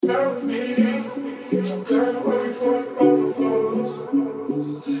out with me. I'm kinda worried for the both of us.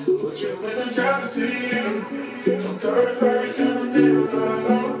 Put you in the driver's seat. I'm kinda hurried in the middle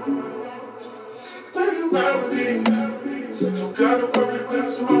of. Will you ride with me? I'm kinda worried when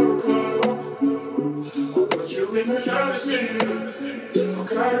tomorrow comes. I'll put you in the driver's seat. I'm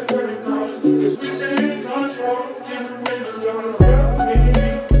kinda hurried now. 'Cause we sit in control in the middle of. Ride with me.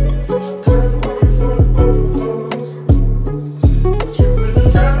 I'm kinda worried for the both of us. Put you in the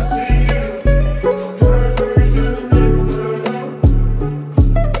driver's seat.